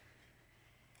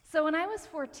So when I was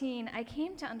 14, I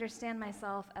came to understand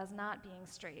myself as not being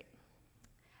straight.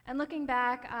 And looking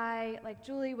back, I, like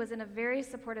Julie, was in a very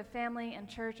supportive family and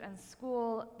church and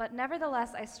school, but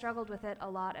nevertheless, I struggled with it a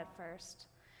lot at first.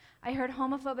 I heard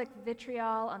homophobic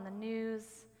vitriol on the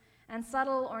news, and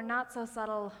subtle or not so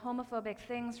subtle homophobic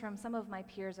things from some of my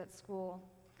peers at school,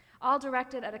 all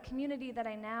directed at a community that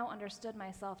I now understood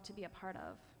myself to be a part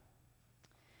of.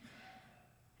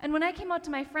 And when I came out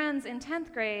to my friends in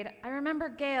 10th grade, I remember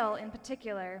Gail in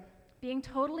particular being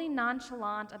totally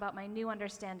nonchalant about my new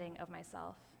understanding of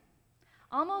myself,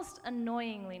 almost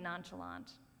annoyingly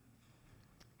nonchalant.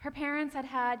 Her parents had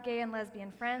had gay and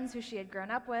lesbian friends who she had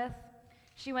grown up with.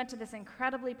 She went to this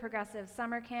incredibly progressive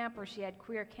summer camp where she had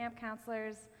queer camp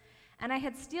counselors, and I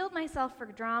had steeled myself for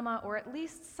drama or at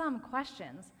least some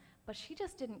questions, but she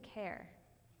just didn't care.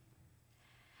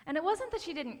 And it wasn't that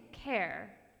she didn't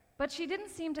care, but she didn't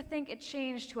seem to think it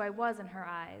changed who I was in her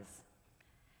eyes.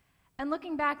 And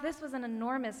looking back, this was an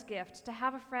enormous gift, to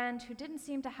have a friend who didn't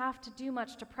seem to have to do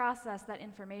much to process that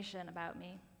information about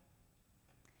me.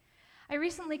 I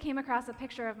recently came across a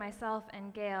picture of myself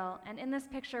and Gail, and in this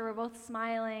picture we're both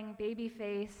smiling,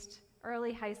 baby-faced,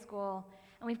 early high school,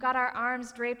 and we've got our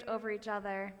arms draped over each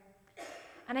other.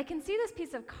 And I can see this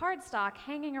piece of cardstock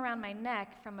hanging around my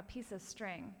neck from a piece of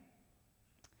string.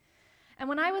 And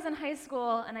when I was in high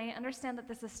school, and I understand that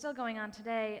this is still going on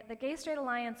today, the Gay Straight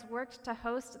Alliance worked to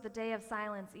host the Day of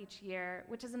Silence each year,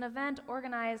 which is an event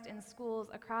organized in schools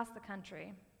across the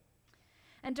country.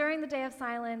 And during the Day of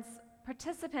Silence,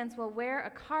 participants will wear a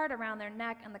card around their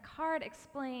neck, and the card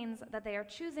explains that they are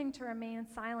choosing to remain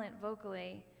silent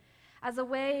vocally as a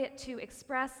way to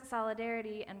express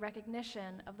solidarity and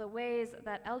recognition of the ways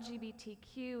that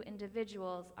LGBTQ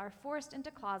individuals are forced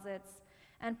into closets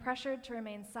and pressured to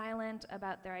remain silent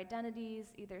about their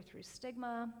identities, either through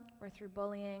stigma or through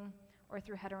bullying or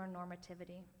through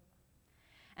heteronormativity.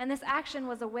 And this action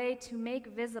was a way to make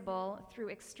visible, through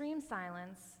extreme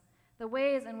silence, the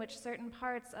ways in which certain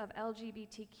parts of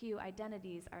LGBTQ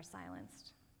identities are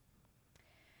silenced.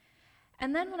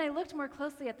 And then when I looked more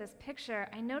closely at this picture,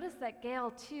 I noticed that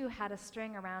Gail too had a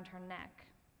string around her neck.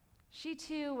 She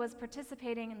too was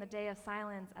participating in the Day of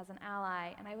Silence as an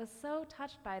ally, and I was so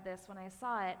touched by this when I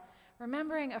saw it,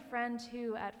 remembering a friend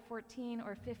who at 14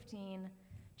 or 15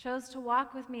 chose to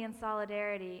walk with me in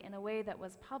solidarity in a way that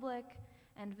was public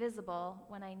and visible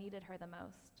when I needed her the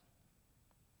most.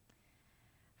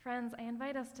 Friends, I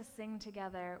invite us to sing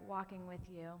together, Walking With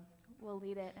You. We'll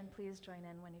lead it, and please join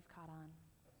in when you've caught on.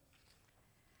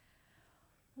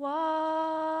 Walking,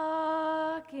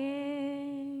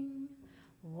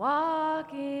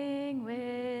 walking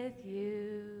with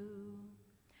you,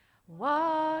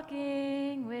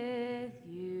 walking with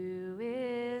you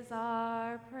is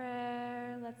our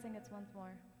prayer. Let's sing it once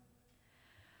more.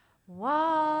 Walking,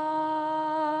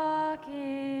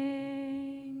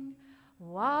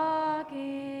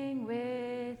 walking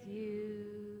with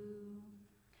you,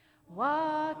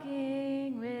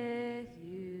 walking with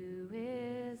you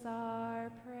is our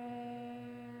prayer.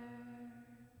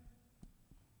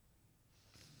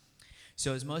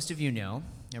 So as most of you know,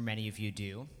 or many of you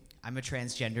do, I'm a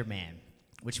transgender man,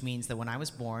 which means that when I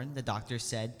was born, the doctor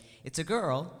said, it's a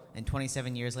girl, and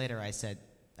 27 years later I said,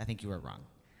 I think you were wrong.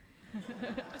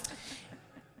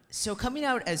 So coming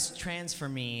out as trans for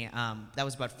me, that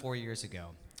was about 4 years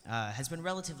ago, has been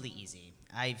relatively easy.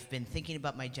 I've been thinking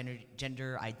about my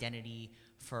gender identity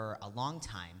for a long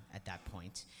time at that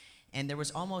point, and there was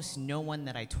almost no one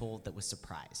that I told that was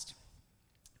surprised.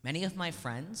 Many of my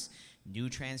friends knew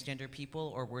transgender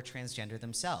people or were transgender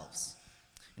themselves.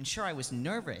 And sure, I was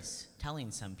nervous telling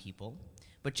some people,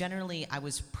 but generally I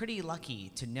was pretty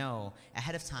lucky to know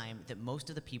ahead of time that most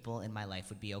of the people in my life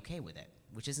would be okay with it,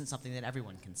 which isn't something that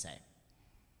everyone can say.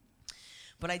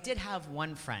 But I did have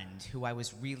one friend who I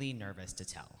was really nervous to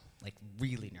tell, like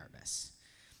really nervous.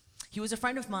 He was a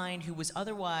friend of mine who was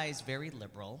otherwise very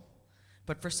liberal,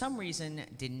 but for some reason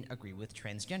didn't agree with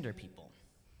transgender people.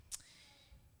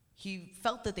 He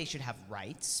felt that they should have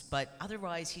rights, but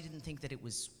otherwise he didn't think that it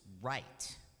was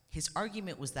right. His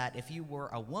argument was that if you were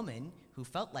a woman who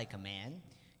felt like a man,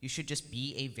 you should just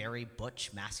be a very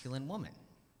butch, masculine woman.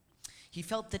 He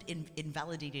felt that it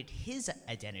invalidated his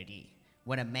identity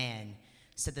when a man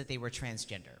said that they were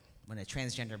transgender, when a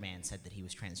transgender man said that he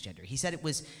was transgender. He said it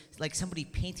was like somebody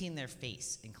painting their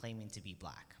face and claiming to be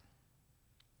black.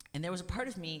 And there was a part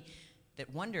of me that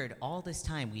wondered all this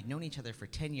time, we'd known each other for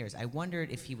 10 years, I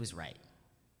wondered if he was right.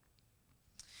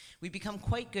 We'd become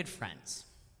quite good friends.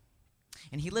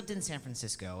 And he lived in San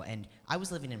Francisco, and I was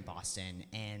living in Boston,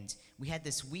 and we had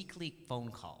this weekly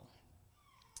phone call.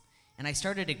 And I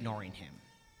started ignoring him.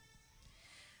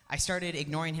 I started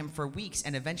ignoring him for weeks,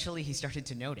 and eventually he started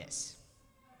to notice.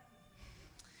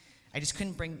 I just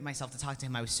couldn't bring myself to talk to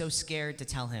him. I was so scared to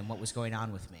tell him what was going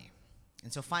on with me.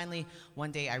 And so finally,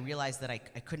 one day I realized that I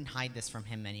couldn't hide this from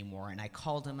him anymore, and I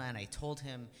called him and I told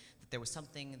him that there was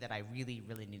something that I really,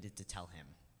 really needed to tell him.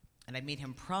 And I made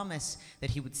him promise that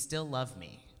he would still love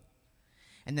me.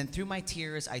 And then through my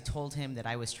tears, I told him that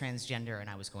I was transgender and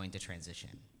I was going to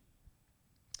transition.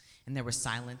 And there was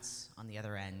silence on the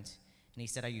other end, and he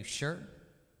said, "Are you sure?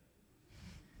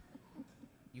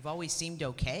 You've always seemed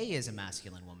okay as a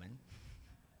masculine woman."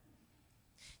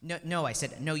 No, I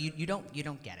said, "No, you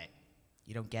don't get it.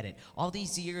 You don't get it. All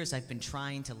these years I've been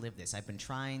trying to live this. I've been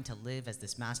trying to live as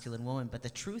this masculine woman, but the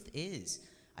truth is,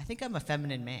 I think I'm a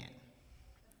feminine man.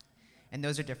 And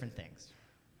those are different things."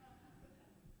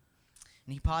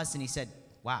 And he paused and he said,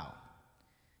 "Wow,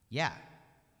 yeah,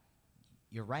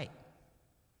 you're right.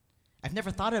 I've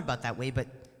never thought about it that way, but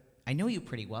I know you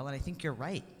pretty well, and I think you're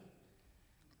right."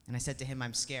 And I said to him,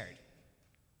 "I'm scared.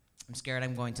 I'm scared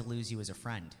I'm going to lose you as a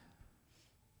friend."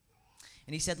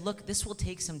 And he said, "Look, this will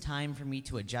take some time for me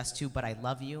to adjust to, but I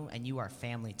love you, and you are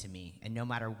family to me, and no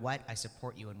matter what, I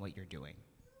support you in what you're doing."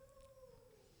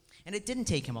 And it didn't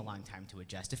take him a long time to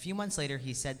adjust. A few months later,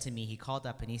 he said to me, he called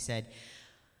up and he said,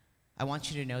 "I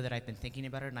want you to know that I've been thinking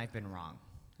about it, and I've been wrong.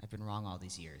 I've been wrong all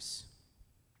these years.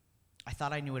 I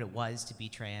thought I knew what it was to be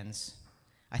trans.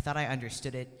 I thought I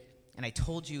understood it, and I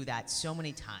told you that so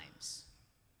many times.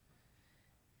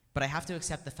 But I have to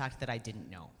accept the fact that I didn't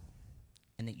know,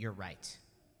 and that you're right.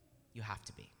 You have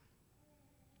to be."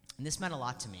 And this meant a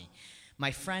lot to me.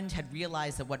 My friend had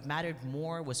realized that what mattered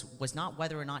more was not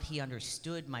whether or not he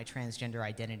understood my transgender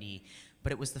identity,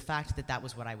 but it was the fact that that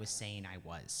was what I was saying I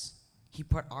was. He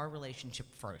put our relationship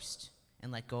first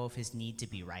and let go of his need to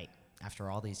be right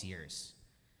after all these years.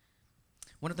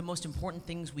 One of the most important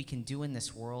things we can do in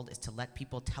this world is to let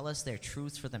people tell us their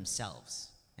truths for themselves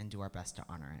and do our best to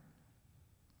honor it.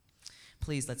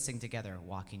 Please, let's sing together,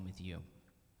 "Walking with You."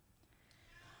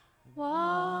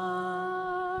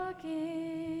 Walking,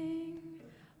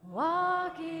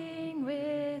 walking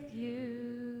with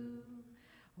you,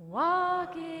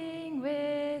 walking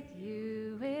with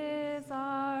you is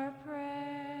our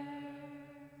prayer.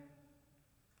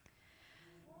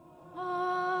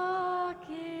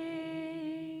 Walking,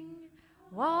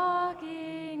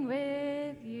 walking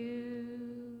with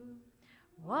you,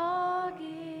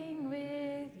 walking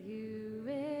with you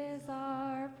is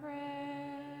our prayer.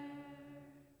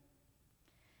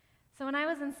 So when I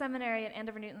was in seminary at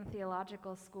Andover Newton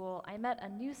Theological School, I met a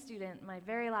new student my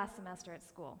very last semester at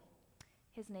school.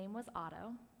 His name was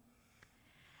Otto.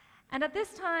 And at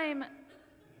this time,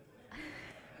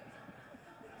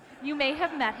 you may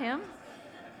have met him.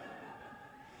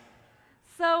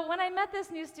 So when I met this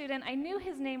new student, I knew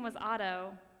his name was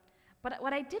Otto, but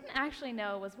what I didn't actually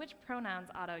know was which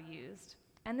pronouns Otto used.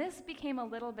 And this became a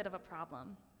little bit of a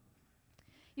problem.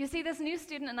 You see, this new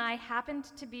student and I happened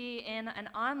to be in an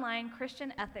online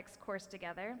Christian ethics course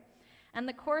together, and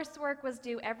the coursework was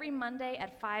due every Monday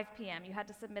at 5 p.m. You had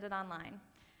to submit it online.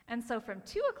 And so from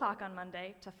 2 o'clock on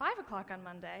Monday to 5 o'clock on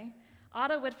Monday,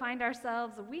 Otto would find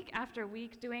ourselves week after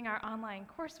week doing our online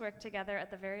coursework together at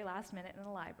the very last minute in the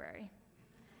library.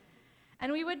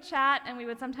 And we would chat, and we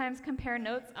would sometimes compare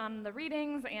notes on the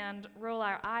readings and roll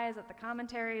our eyes at the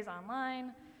commentaries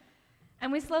online,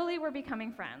 and we slowly were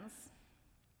becoming friends.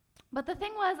 But the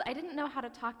thing was, I didn't know how to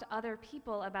talk to other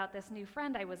people about this new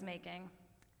friend I was making.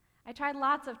 I tried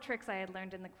lots of tricks I had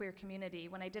learned in the queer community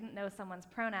when I didn't know someone's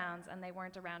pronouns and they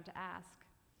weren't around to ask.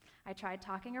 I tried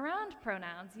talking around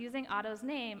pronouns, using Otto's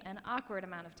name an awkward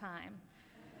amount of time.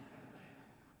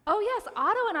 Oh yes,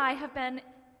 Otto and I have been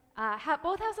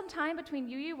both have some time between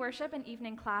UU worship and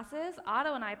evening classes.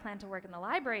 Otto and I plan to work in the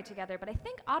library together, but I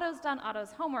think Otto's done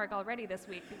Otto's homework already this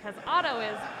week because Otto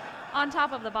is on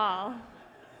top of the ball.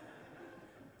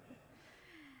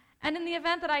 And in the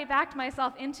event that I backed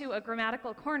myself into a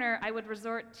grammatical corner, I would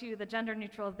resort to the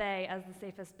gender-neutral they as the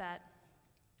safest bet.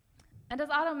 And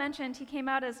as Otto mentioned, he came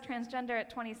out as transgender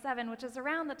at 27, which is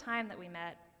around the time that we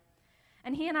met.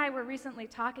 And he and I were recently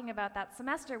talking about that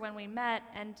semester when we met,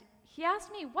 and he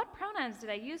asked me, what pronouns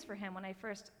did I use for him when I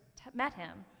first met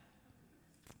him?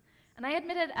 And I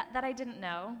admitted that I didn't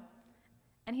know.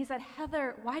 And he said,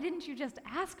 "Heather, why didn't you just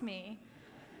ask me?"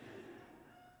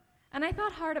 And I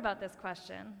thought hard about this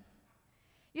question.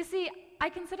 You see, I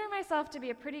consider myself to be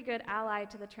a pretty good ally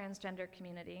to the transgender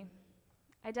community.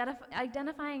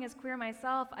 Identifying as queer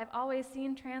myself, I've always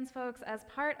seen trans folks as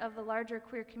part of the larger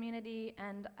queer community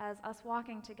and as us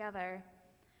walking together.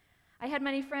 I had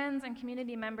many friends and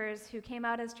community members who came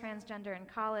out as transgender in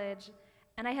college,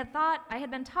 And I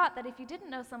had been taught that if you didn't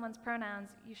know someone's pronouns,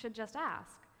 you should just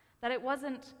ask. That it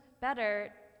wasn't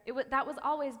better, that was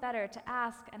always better to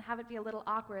ask and have it be a little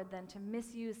awkward than to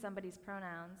misuse somebody's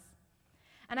pronouns.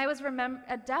 And I was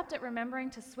adept at remembering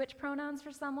to switch pronouns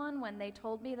for someone when they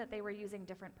told me that they were using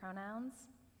different pronouns.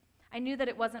 I knew that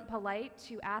it wasn't polite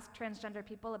to ask transgender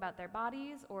people about their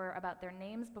bodies or about their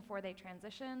names before they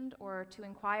transitioned, or to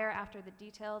inquire after the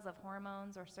details of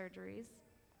hormones or surgeries.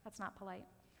 That's not polite.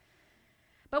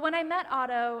 But when I met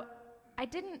Otto, I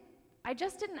didn't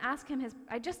just ask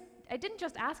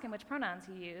him which pronouns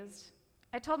he used.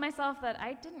 I told myself that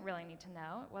I didn't really need to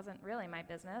know. It wasn't really my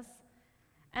business.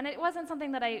 And it wasn't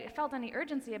something that I felt any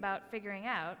urgency about figuring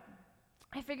out.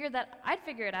 I figured that I'd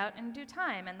figure it out in due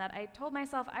time, and that I told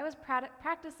myself I was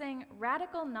practicing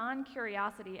radical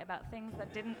non-curiosity about things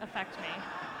that didn't affect me.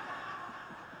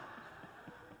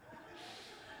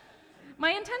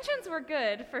 My intentions were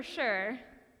good, for sure,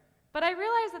 but I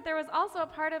realized that there was also a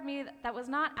part of me that was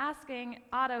not asking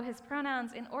Otto his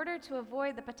pronouns in order to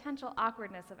avoid the potential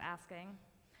awkwardness of asking,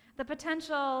 the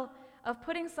potential of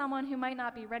putting someone who might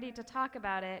not be ready to talk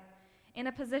about it in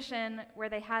a position where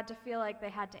they had to feel like they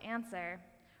had to answer,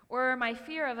 or my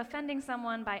fear of offending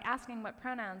someone by asking what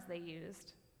pronouns they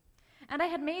used. And I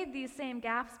had made these same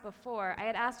gaffes before. I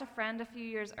had asked a friend a few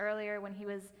years earlier, when he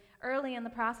was early in the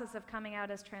process of coming out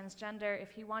as transgender,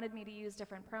 if he wanted me to use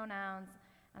different pronouns,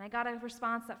 and I got a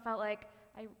response that felt like,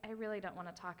 I really don't want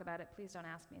to talk about it, please don't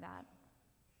ask me that.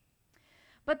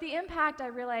 But the impact, I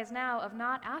realize now, of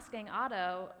not asking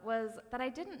Otto was that he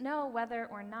didn't know whether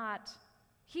or not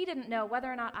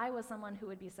I was someone who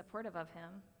would be supportive of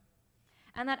him.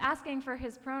 And that asking for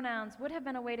his pronouns would have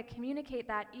been a way to communicate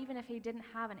that even if he didn't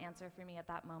have an answer for me at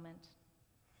that moment.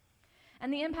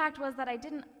 And the impact was that I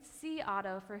didn't see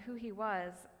Otto for who he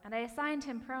was, and I assigned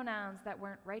him pronouns that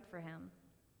weren't right for him.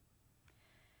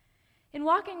 In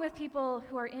walking with people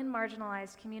who are in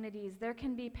marginalized communities, there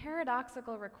can be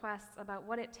paradoxical requests about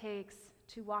what it takes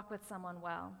to walk with someone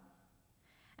well.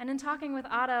 And in talking with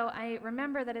Otto, I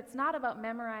remember that it's not about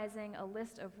memorizing a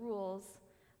list of rules,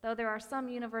 though there are some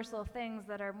universal things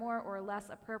that are more or less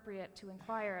appropriate to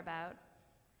inquire about.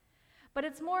 But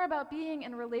it's more about being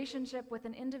in relationship with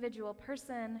an individual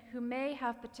person who may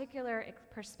have particular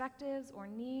perspectives or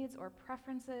needs or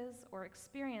preferences or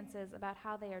experiences about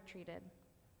how they are treated.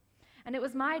 And it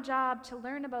was my job to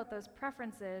learn about those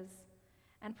preferences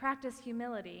and practice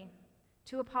humility,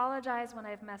 to apologize when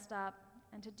I've messed up,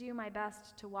 and to do my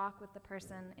best to walk with the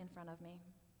person in front of me.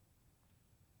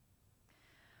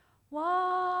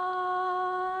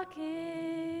 Walking,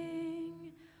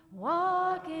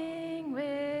 walking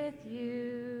with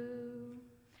you,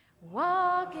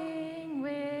 walking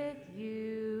with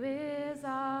you is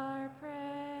our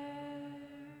prayer.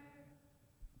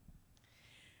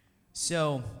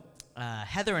 So,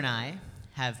 Heather and I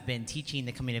have been teaching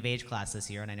the coming of age class this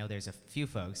year, and I know there's a few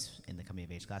folks in the coming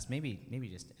of age class, maybe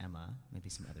just Emma, maybe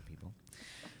some other people.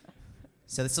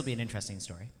 So this will be an interesting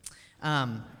story.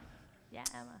 Yeah,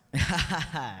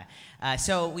 Emma.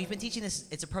 So we've been teaching this.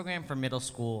 It's a program for middle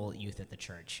school youth at the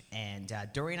church, and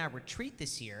during our retreat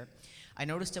this year, I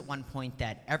noticed at one point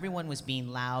that everyone was being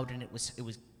loud, and it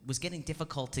was getting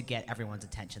difficult to get everyone's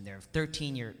attention. There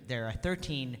are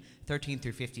 13 through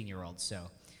 15-year-olds,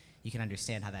 so you can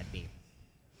understand how that'd be.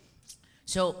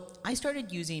 So I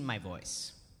started using my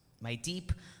voice, my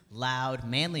deep, loud,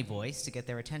 manly voice, to get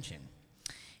their attention.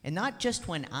 And not just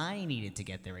when I needed to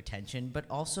get their attention, but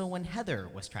also when Heather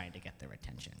was trying to get their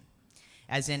attention.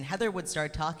 As in, Heather would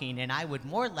start talking, and I would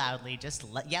more loudly just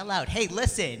yell out, "Hey,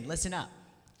 listen up."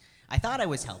 I thought I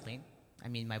was helping. I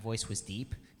mean, my voice was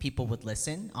deep. People would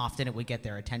listen. Often it would get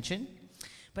their attention.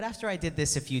 But after I did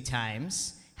this a few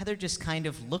times, Heather just kind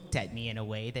of looked at me in a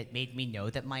way that made me know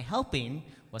that my helping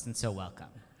wasn't so welcome.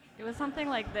 It was something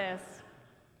like this.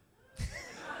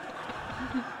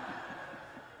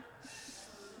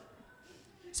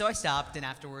 So I stopped, and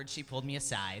afterwards she pulled me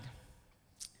aside.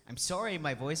 "I'm sorry,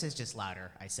 my voice is just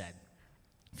louder," I said,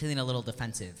 feeling a little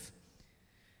defensive.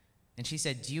 And she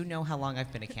said, "Do you know how long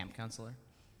I've been a camp counselor?"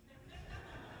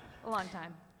 A long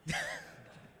time.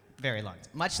 Very long.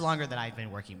 Much longer than I've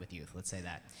been working with youth, let's say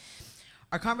that.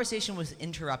 Our conversation was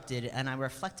interrupted, and I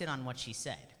reflected on what she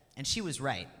said. And she was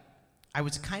right. I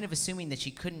was kind of assuming that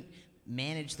she couldn't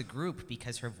manage the group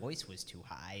because her voice was too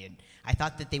high, and I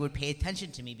thought that they would pay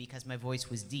attention to me because my voice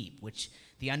was deep, which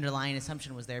the underlying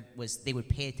assumption was they would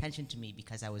pay attention to me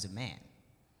because I was a man.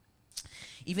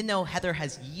 Even though Heather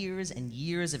has years and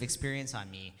years of experience on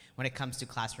me when it comes to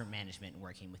classroom management and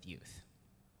working with youth.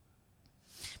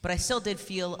 But I still did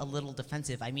feel a little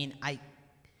defensive. I mean, I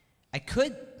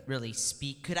could really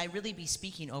speak? Could I really be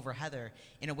speaking over Heather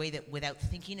in a way that without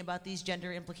thinking about these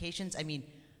gender implications? I mean,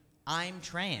 I'm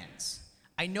trans.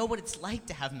 I know what it's like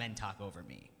to have men talk over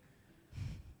me.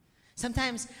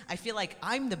 Sometimes I feel like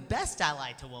I'm the best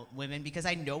ally to women because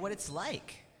I know what it's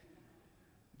like.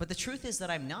 But the truth is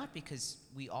that I'm not, because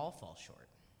we all fall short.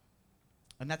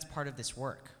 And that's part of this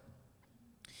work.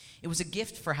 It was a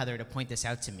gift for Heather to point this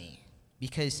out to me,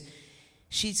 because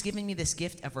she's given me this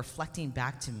gift of reflecting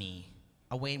back to me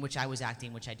a way in which I was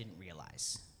acting which I didn't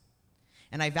realize.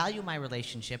 And I value my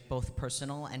relationship, both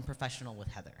personal and professional, with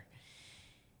Heather.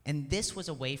 And this was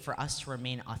a way for us to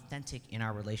remain authentic in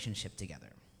our relationship together.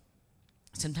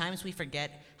 Sometimes we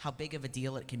forget how big of a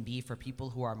deal it can be for people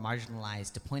who are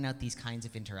marginalized to point out these kinds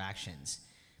of interactions.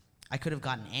 I could have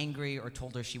gotten angry or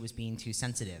told her she was being too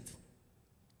sensitive.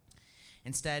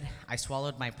 Instead, I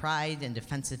swallowed my pride and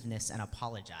defensiveness and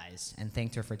apologized and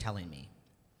thanked her for telling me.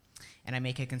 And I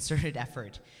make a concerted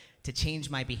effort to change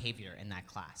my behavior in that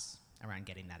class around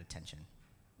getting that attention.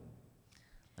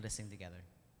 Let us sing together.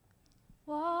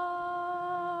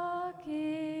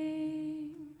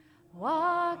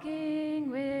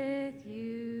 Walking with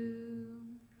you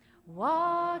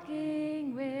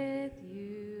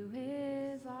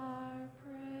is our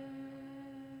prayer.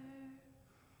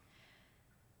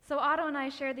 So Otto and I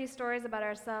share these stories about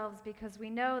ourselves because we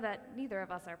know that neither of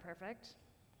us are perfect.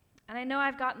 And I know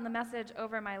I've gotten the message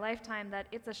over my lifetime that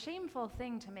it's a shameful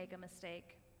thing to make a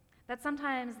mistake. That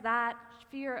sometimes that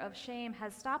fear of shame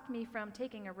has stopped me from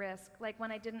taking a risk, like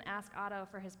when I didn't ask Otto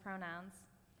for his pronouns.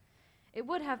 It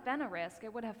would have been a risk,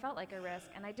 it would have felt like a risk,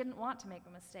 and I didn't want to make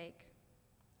a mistake.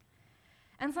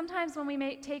 And sometimes when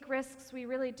we take risks, we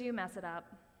really do mess it up.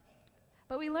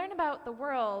 But we learn about the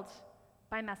world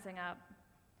by messing up.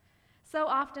 So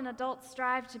often adults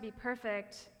strive to be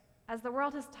perfect, as the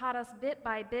world has taught us bit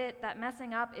by bit that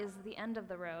messing up is the end of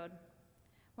the road.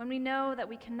 When we know that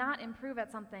we cannot improve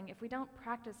at something if we don't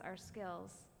practice our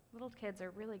skills. Little kids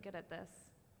are really good at this.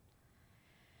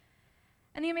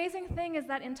 And the amazing thing is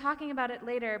that in talking about it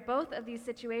later, both of these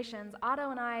situations,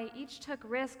 Otto and I each took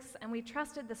risks, and we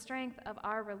trusted the strength of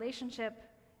our relationship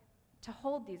to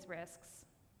hold these risks.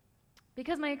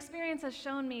 Because my experience has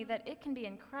shown me that it can be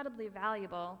incredibly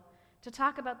valuable to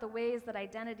talk about the ways that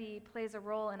identity plays a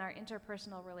role in our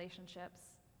interpersonal relationships.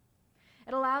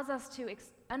 It allows us to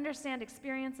understand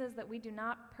experiences that we do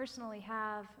not personally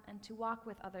have and to walk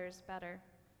with others better.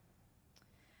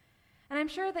 And I'm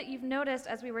sure that you've noticed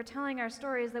as we were telling our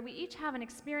stories that we each have an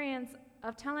experience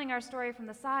of telling our story from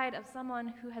the side of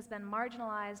someone who has been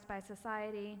marginalized by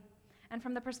society and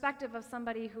from the perspective of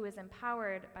somebody who is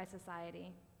empowered by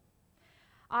society.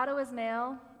 Otto is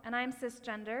male, and I'm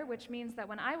cisgender, which means that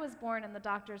when I was born and the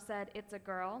doctor said it's a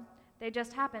girl, they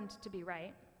just happened to be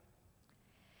right.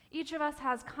 Each of us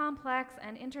has complex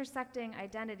and intersecting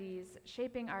identities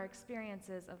shaping our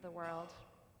experiences of the world.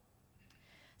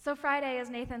 So Friday, as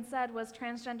Nathan said, was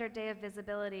Transgender Day of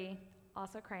Visibility,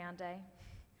 also Crayon Day.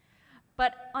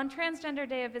 But on Transgender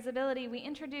Day of Visibility, we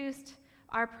introduced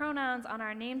our pronouns on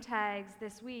our name tags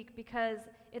this week because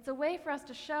it's a way for us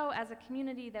to show as a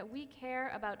community that we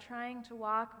care about trying to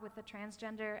walk with the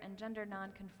transgender and gender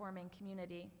non-conforming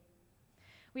community.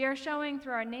 We are showing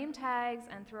through our name tags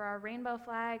and through our rainbow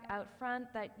flag out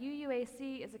front that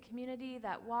UUAC is a community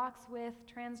that walks with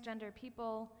transgender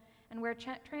people and where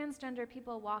transgender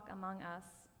people walk among us.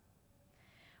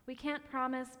 We can't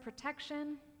promise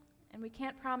protection and we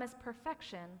can't promise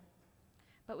perfection,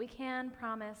 but we can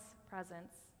promise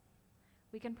presence.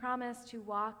 We can promise to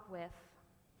walk with.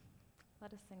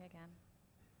 Let us sing again.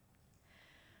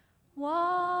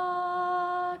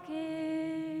 Walking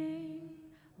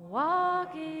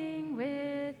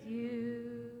with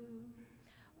you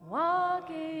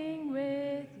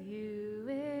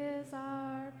is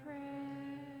our prayer.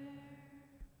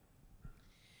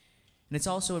 And it's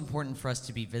also important for us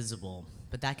to be visible,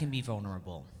 but that can be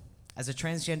vulnerable. As a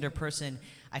transgender person,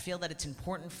 I feel that it's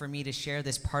important for me to share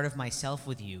this part of myself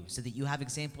with you so that you have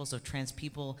examples of trans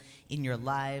people in your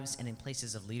lives and in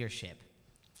places of leadership.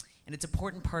 And it's an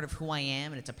important part of who I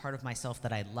am, and it's a part of myself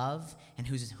that I love and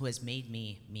who has made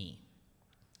me, me.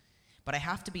 But I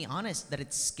have to be honest that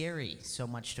it's scary so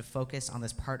much to focus on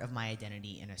this part of my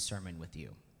identity in a sermon with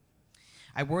you.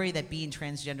 I worry that being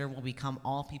transgender will become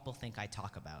all people think I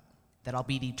talk about, that I'll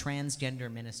be the transgender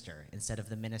minister instead of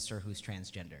the minister who's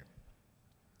transgender.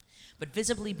 But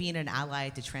visibly being an ally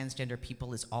to transgender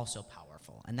people is also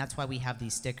powerful, and that's why we have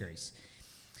these stickers.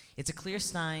 It's a clear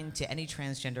sign to any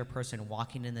transgender person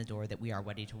walking in the door that we are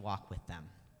ready to walk with them.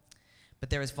 But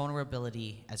there is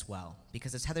vulnerability as well,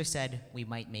 because as Heather said, we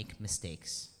might make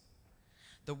mistakes.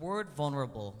 The word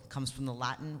vulnerable comes from the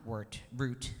Latin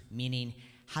root meaning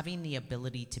having the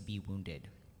ability to be wounded.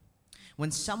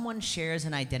 When someone shares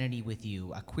an identity with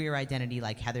you, a queer identity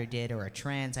like Heather did, or a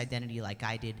trans identity like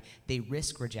I did, they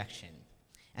risk rejection.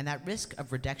 And that risk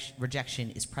of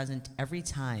rejection is present every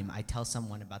time I tell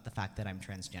someone about the fact that I'm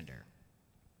transgender.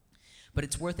 But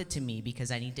it's worth it to me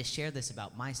because I need to share this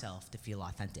about myself to feel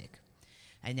authentic.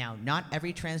 And now, not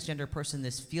every transgender person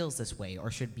feels this way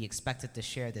or should be expected to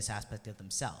share this aspect of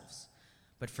themselves.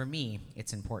 But for me,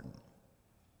 it's important.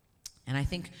 And I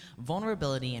think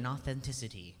vulnerability and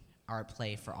authenticity are at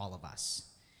play for all of us.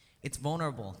 It's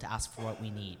vulnerable to ask for what we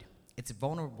need. It's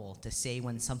vulnerable to say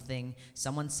when something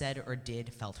someone said or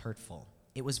did felt hurtful.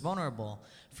 It was vulnerable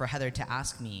for Heather to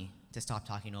ask me to stop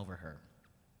talking over her.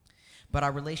 But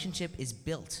our relationship is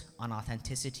built on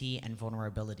authenticity and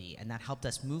vulnerability, and that helped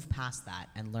us move past that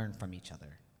and learn from each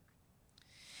other.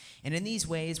 And in these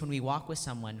ways, when we walk with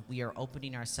someone, we are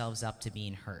opening ourselves up to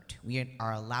being hurt. We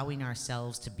are allowing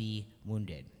ourselves to be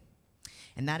wounded.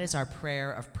 And that is our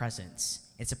prayer of presence.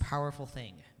 It's a powerful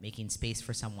thing, making space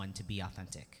for someone to be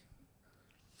authentic.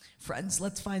 Friends,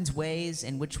 let's find ways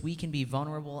in which we can be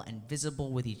vulnerable and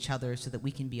visible with each other so that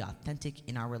we can be authentic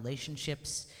in our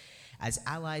relationships as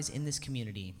allies in this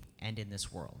community and in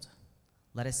this world.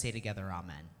 Let us say together,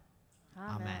 Amen.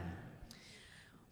 Amen. Amen.